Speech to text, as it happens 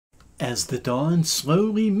As the dawn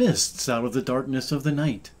slowly mists out of the darkness of the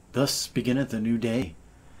night, thus beginneth a new day.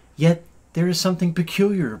 Yet there is something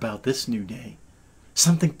peculiar about this new day.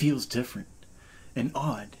 Something feels different. An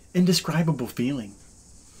odd, indescribable feeling.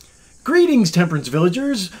 Greetings, Temperance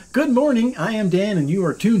Villagers! Good morning, I am Dan and you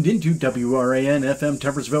are tuned into WRAN-FM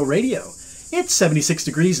Temperanceville Radio. It's 76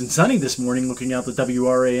 degrees and sunny this morning looking out the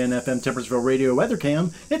WRAN-FM Temperanceville Radio weather cam.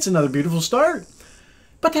 It's another beautiful start.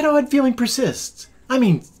 But that odd feeling persists. I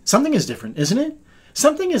mean, something is different, isn't it?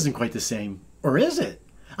 Something isn't quite the same. Or is it?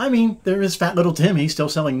 I mean, there is fat little Tim. He's still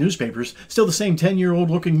selling newspapers. Still the same 10-year-old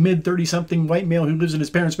looking mid-30-something white male who lives in his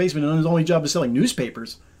parents' basement and his only job is selling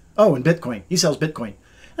newspapers. Oh, and Bitcoin. He sells Bitcoin.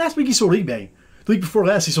 Last week he sold eBay. The week before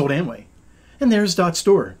last he sold Amway. And there's Dot's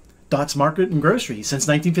store. Dot's Market and Grocery since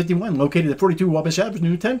 1951, located at 42 Wabash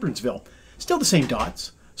Avenue, Temperanceville. Still the same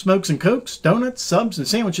Dots. Smokes and cokes, donuts, subs and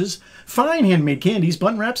sandwiches, fine handmade candies,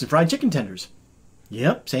 blunt wraps, and fried chicken tenders.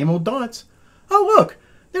 Yep, same old Dots. Oh, look!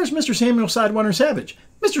 There's Mr. Samuel Sidewinder Savage.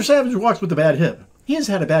 Mr. Savage walks with a bad hip. He has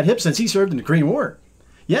had a bad hip since he served in the Korean War.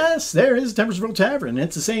 Yes, there is Temperanceville Tavern.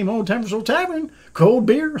 It's the same old Temperanceville Tavern. Cold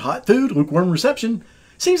beer, hot food, lukewarm reception.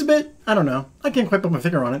 Seems a bit, I don't know, I can't quite put my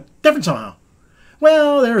finger on it. Different somehow.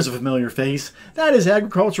 Well, there's a familiar face. That is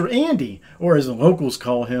Agriculture Andy, or as the locals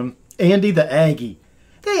call him, Andy the Aggie.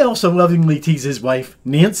 They also lovingly tease his wife,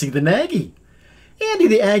 Nancy the Naggy. Andy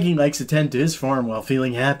the Aggie likes to tend to his farm while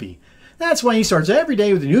feeling happy. That's why he starts every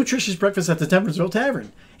day with a nutritious breakfast at the Temperanceville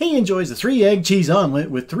Tavern. He enjoys a 3-egg cheese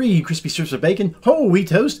omelet with 3 crispy strips of bacon, whole wheat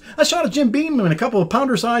toast, a shot of Jim Beam, and a couple of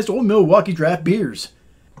pounder-sized Old Milwaukee draft beers.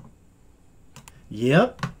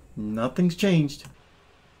 Yep, nothing's changed.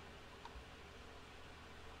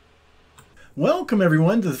 Welcome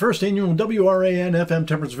everyone to the first annual WRAN-FM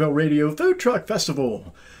Temperanceville Radio Food Truck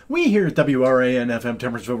Festival. We here at WRAN-FM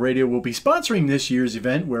Temperanceville Radio will be sponsoring this year's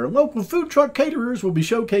event where local food truck caterers will be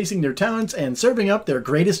showcasing their talents and serving up their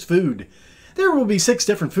greatest food. There will be 6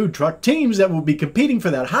 different food truck teams that will be competing for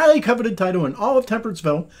that highly coveted title in all of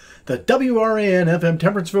Temperanceville, the WRAN-FM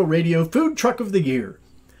Temperanceville Radio Food Truck of the Year.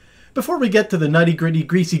 Before we get to the nutty-gritty,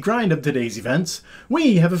 greasy grind of today's events,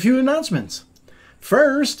 we have a few announcements.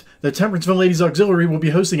 First, the Temperanceville Ladies Auxiliary will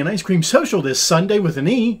be hosting an ice cream social this Sunday with an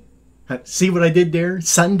E. See what I did there?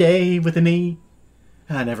 Sunday with an E.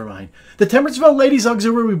 Never mind. The Temperanceville Ladies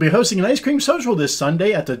Auxiliary will be hosting an ice cream social this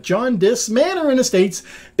Sunday at the John Dis Manor and Estates,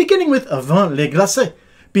 beginning with Avant les Glaces,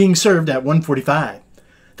 being served at 1:45.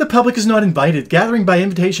 The public is not invited, gathering by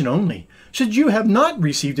invitation only. Should you have not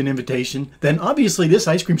received an invitation, then obviously this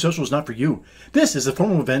ice cream social is not for you. This is a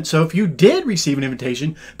formal event, so if you did receive an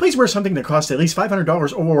invitation, please wear something that costs at least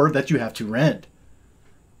 $500 or that you have to rent.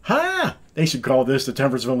 Ha! They should call this the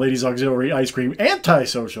Temperanceville Ladies Auxiliary Ice Cream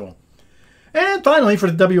Anti-Social. And finally, for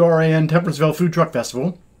the WRAN Temperanceville Food Truck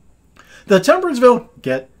Festival, the Temperanceville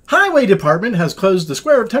Highway Department has closed the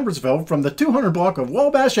square of Temperanceville from the 200 block of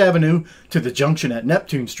Wabash Avenue to the junction at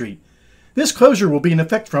Neptune Street. This closure will be in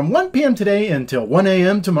effect from 1 p.m. today until 1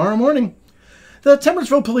 a.m. tomorrow morning. The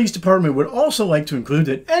Temperanceville Police Department would also like to include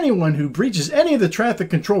that anyone who breaches any of the traffic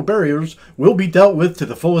control barriers will be dealt with to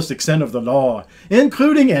the fullest extent of the law,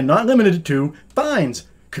 including and not limited to fines,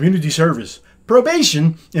 community service,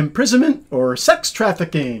 probation, imprisonment, or sex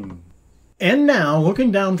trafficking. And now,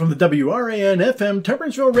 looking down from the WRAN-FM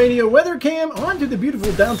Temperanceville Radio weather cam onto the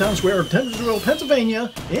beautiful downtown square of Temperanceville,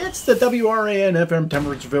 Pennsylvania, it's the WRAN-FM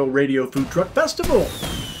Temperanceville Radio Food Truck Festival.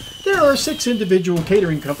 There are 6 individual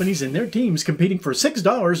catering companies and their teams competing for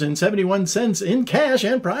 $6.71 in cash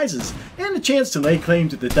and prizes, and a chance to lay claim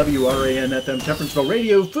to the WRAN-FM Temperanceville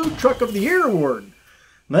Radio Food Truck of the Year Award.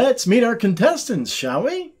 Let's meet our contestants, shall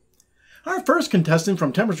we? Our first contestant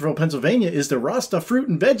from Temperanceville, Pennsylvania is the Rasta Fruit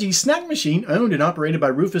and Veggie Snack Machine owned and operated by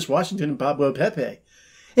Rufus Washington and Pablo Pepe.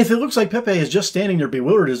 If it looks like Pepe is just standing there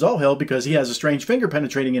bewildered as all hell because he has a strange finger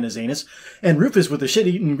penetrating in his anus, and Rufus with a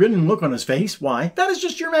shit-eating grinning look on his face, why, that is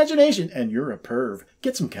just your imagination, and you're a perv.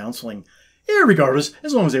 Get some counseling. Irregardless,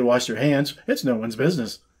 as long as they wash their hands, it's no one's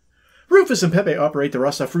business. Rufus and Pepe operate the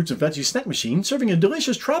Rasta Fruits and Veggie Snack Machine, serving a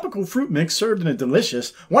delicious tropical fruit mix served in a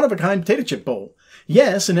delicious, one-of-a-kind potato chip bowl.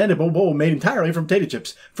 Yes, an edible bowl made entirely from potato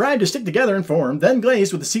chips, fried to stick together and form, then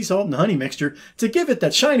glazed with the sea salt and honey mixture to give it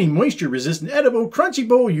that shiny, moisture-resistant, edible, crunchy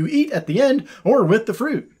bowl you eat at the end or with the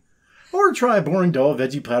fruit. Or try a boring, dull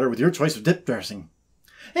veggie platter with your choice of dip dressing.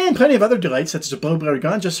 And plenty of other delights, such as a blowberry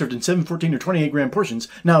ganja served in 7, 14, or 28-gram portions,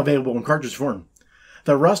 now available in cartridge form.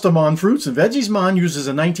 The Rastamon Fruits and Veggies Mon uses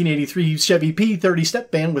a 1983 Chevy P30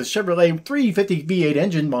 step van with Chevrolet 350 V8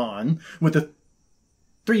 engine Mon with a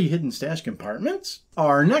 3 hidden stash compartments.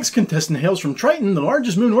 Our next contestant hails from Triton, the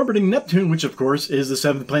largest moon orbiting Neptune, which of course is the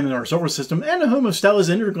 7th planet in our solar system and the home of Stella's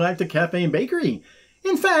Intergalactic Cafe and Bakery.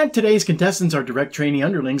 In fact, today's contestants are direct trainee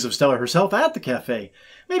underlings of Stella herself at the cafe.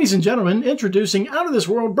 Ladies and gentlemen, introducing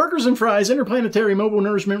out-of-this-world burgers and fries interplanetary mobile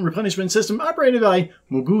nourishment replenishment system operated by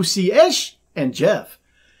Mugusi Esh and Jeff.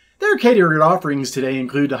 Their catered offerings today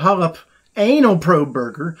include a jalap anal probe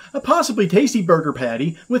burger, a possibly tasty burger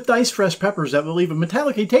patty with diced fresh peppers that will leave a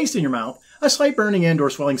metallic taste in your mouth, a slight burning and/or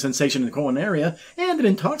swelling sensation in the colon area, and an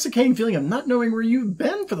intoxicating feeling of not knowing where you've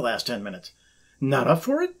been for the last 10 minutes. Not up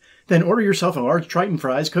for it? Then order yourself a large Triton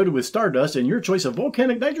fries coated with stardust and your choice of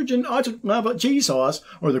volcanic nitrogen lava cheese sauce,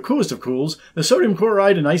 or the coolest of cools, the sodium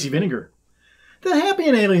chloride and icy vinegar. The happy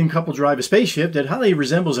and alien couple drive a spaceship that highly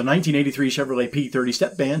resembles a 1983 Chevrolet P30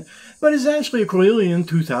 step van, but is actually a Corellian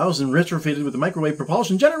 2000 retrofitted with a microwave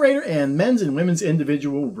propulsion generator and men's and women's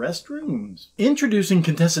individual restrooms. Introducing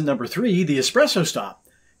contestant number 3, the Espresso Stop.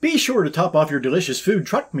 Be sure to top off your delicious food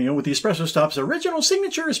truck meal with the Espresso Stop's original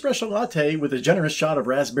signature espresso latte with a generous shot of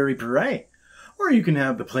raspberry puree. Or you can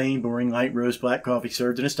have the plain, boring, light roast black coffee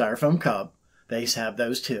served in a styrofoam cup. They have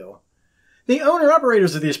those too. The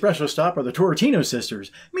owner-operators of the Espresso Stop are the Tortino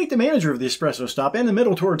sisters. Meet the manager of the Espresso Stop and the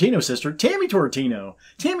middle Tortino sister, Tammy Tortino.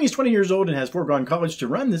 Tammy is 20 years old and has foregone college to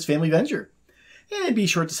run this family venture. And be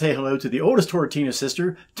sure to say hello to the oldest Tortino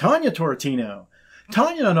sister, Tanya Tortino.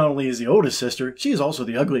 Tanya not only is the oldest sister, she is also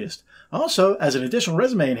the ugliest. Also, as an additional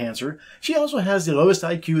resume enhancer, she also has the lowest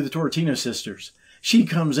IQ of the Tortino sisters. She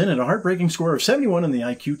comes in at a heartbreaking score of 71 on the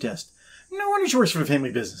IQ test. No wonder she works for the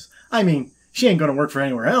family business. I mean, she ain't gonna work for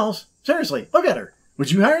anywhere else. Seriously, look at her.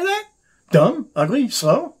 Would you hire that? Dumb, ugly,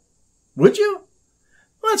 slow? Would you?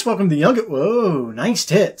 Let's welcome the youngest. Whoa, nice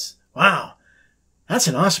tits. Wow, that's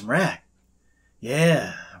an awesome rack.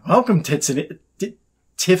 Yeah, welcome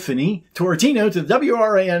Tiffany Tortino to the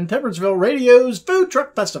WRAN Temperanceville Radio's Food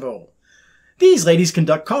Truck Festival. These ladies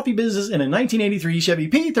conduct coffee business in a 1983 Chevy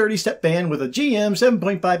P30 step van with a GM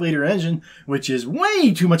 7.5-liter engine, which is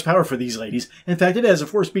way too much power for these ladies. In fact, it has a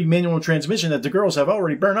 4-speed manual transmission that the girls have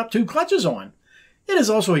already burned up 2 clutches on. It is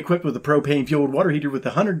also equipped with a propane-fueled water heater with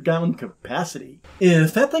a 100-gallon capacity.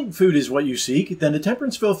 If ethnic food is what you seek, then the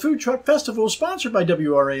Temperanceville Food Truck Festival, sponsored by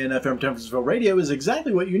WRAN-FM Temperanceville Radio, is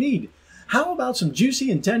exactly what you need. How about some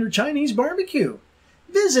juicy and tender Chinese barbecue?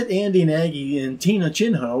 Visit Andy and Aggie and Tina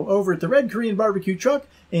Chinho over at the Red Korean Barbecue Truck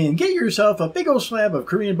and get yourself a big old slab of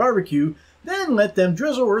Korean barbecue, then let them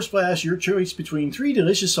drizzle or splash your choice between 3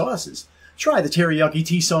 delicious sauces. Try the teriyaki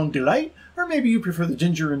T-Song Delight, or maybe you prefer the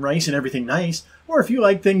ginger and rice and everything nice, or if you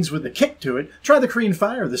like things with a kick to it, try the Korean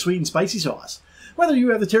Fire, the sweet and spicy sauce. Whether you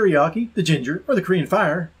have the teriyaki, the ginger, or the Korean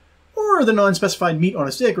Fire, or the non-specified meat on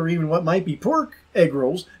a stick, or even what might be pork egg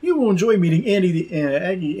rolls, you will enjoy meeting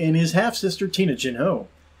Aggie and his half-sister Tina Chinho.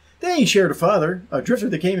 They shared a father, a drifter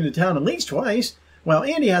that came into town at least twice, while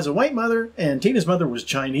Andy has a white mother and Tina's mother was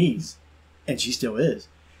Chinese. And she still is.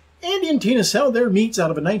 Andy and Tina sell their meats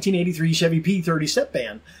out of a 1983 Chevy P30 step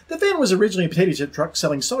van. The van was originally a potato chip truck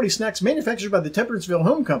selling salty snacks manufactured by the Temperanceville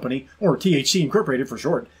Home Company, or THC Incorporated for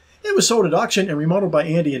short. It was sold at auction and remodeled by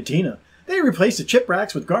Andy and Tina. They replaced the chip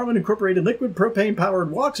racks with Garland Incorporated liquid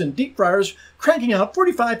propane-powered woks and deep fryers, cranking out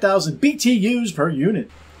 45,000 BTUs per unit.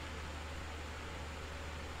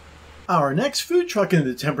 Our next food truck in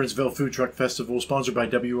the Temperanceville Food Truck Festival, sponsored by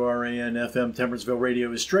WRAN-FM Temperanceville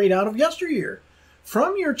Radio, is straight out of yesteryear.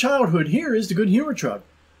 From your childhood, here is the Good Humor Truck.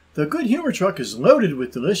 The Good Humor Truck is loaded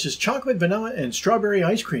with delicious chocolate, vanilla, and strawberry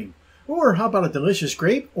ice cream. Or how about a delicious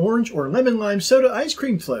grape, orange, or lemon lime soda ice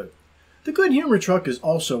cream float? The Good Humor Truck is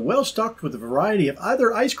also well stocked with a variety of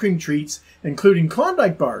other ice cream treats, including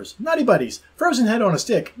Klondike bars, Nutty Buddies, frozen head on a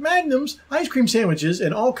stick, magnums, ice cream sandwiches,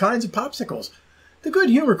 and all kinds of popsicles. The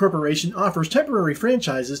Good Humor Corporation offers temporary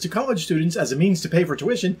franchises to college students as a means to pay for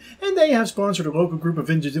tuition, and they have sponsored a local group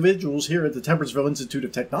of individuals here at the Temperanceville Institute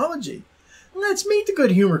of Technology. Let's meet the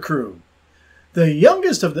Good Humor crew. The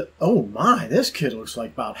youngest of the... Oh my, this kid looks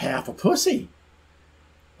like about half a pussy.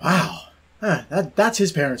 Wow, that's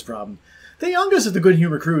his parents' problem. The youngest of the Good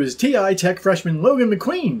Humor crew is TI Tech freshman Logan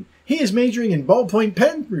McQueen. He is majoring in ballpoint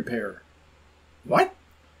pen repair. What?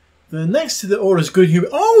 The next to the oldest Good Humor...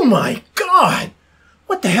 Oh my God!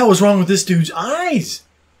 What the hell is wrong with this dude's eyes?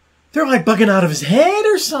 They're like bugging out of his head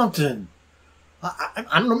or something. I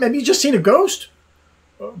don't know, maybe you just seen a ghost?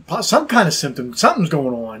 Some kind of symptom. Something's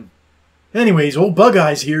going on. Anyways, old Bug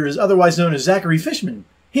Eyes here is otherwise known as Zachary Fishman.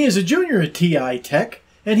 He is a junior at TI Tech,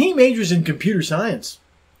 and he majors in computer science.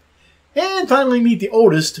 And finally meet the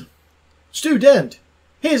oldest, Stu Dent.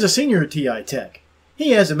 He is a senior at TI Tech.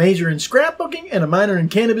 He has a major in scrapbooking and a minor in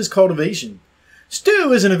cannabis cultivation.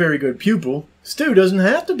 Stu isn't a very good pupil. Stu doesn't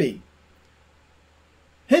have to be.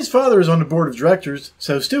 His father is on the board of directors,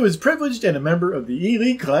 so Stu is privileged and a member of the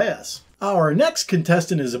elite class. Our next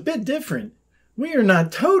contestant is a bit different. We are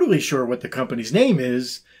not totally sure what the company's name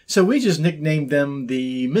is, so we just nicknamed them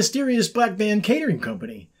the Mysterious Black Van Catering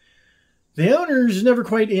Company. The owners never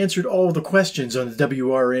quite answered all the questions on the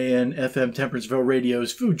WRAN-FM Temperanceville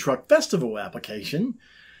Radio's Food Truck Festival application,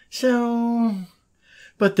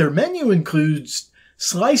 but their menu includes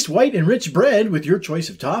sliced white and rich bread with your choice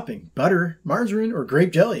of topping, butter, margarine, or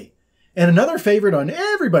grape jelly. And another favorite on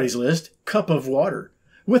everybody's list, cup of water,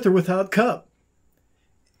 with or without cup.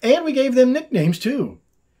 And we gave them nicknames too.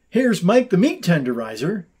 Here's Mike the Meat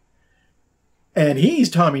Tenderizer. And he's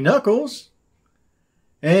Tommy Knuckles.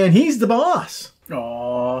 And he's the boss.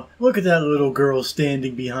 Aw, look at that little girl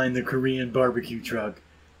standing behind the Korean barbecue truck.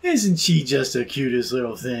 Isn't she just the cutest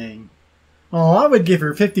little thing? Oh, I would give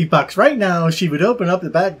her $50 right now if she would open up the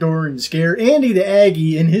back door and scare Andy the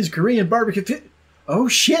Aggie in his Korean barbecue. Oh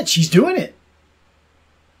shit, she's doing it.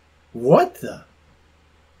 What the?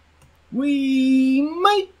 We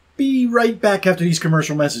might be right back after these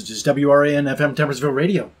commercial messages. WRAN-FM Temperanceville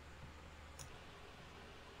Radio.